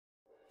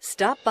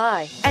Stop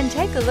by and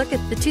take a look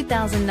at the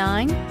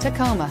 2009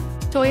 Tacoma.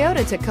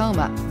 Toyota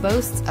Tacoma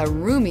boasts a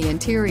roomy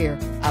interior,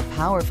 a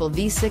powerful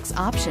V6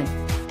 option,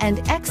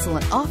 and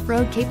excellent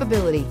off-road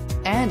capability,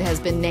 and has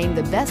been named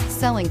the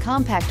best-selling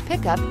compact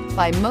pickup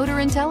by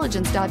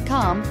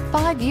MotorIntelligence.com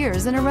 5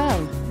 years in a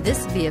row.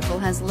 This vehicle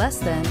has less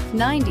than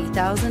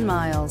 90,000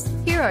 miles.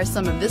 Here are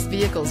some of this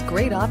vehicle's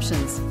great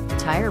options: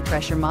 tire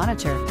pressure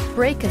monitor,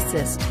 brake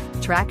assist,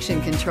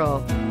 traction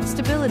control,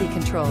 stability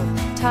control,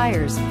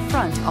 tires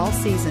front all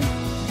season,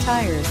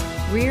 tires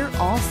rear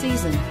all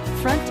season,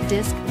 front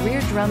disc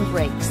rear drum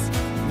brakes,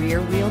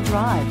 rear wheel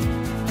drive,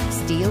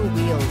 steel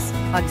wheels,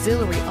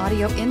 auxiliary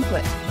audio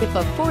input. If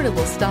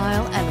affordable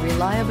style and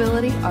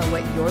reliability are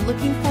what you're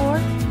looking for,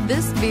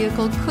 this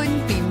vehicle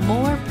couldn't be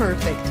more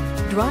perfect.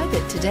 Drive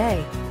it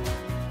today.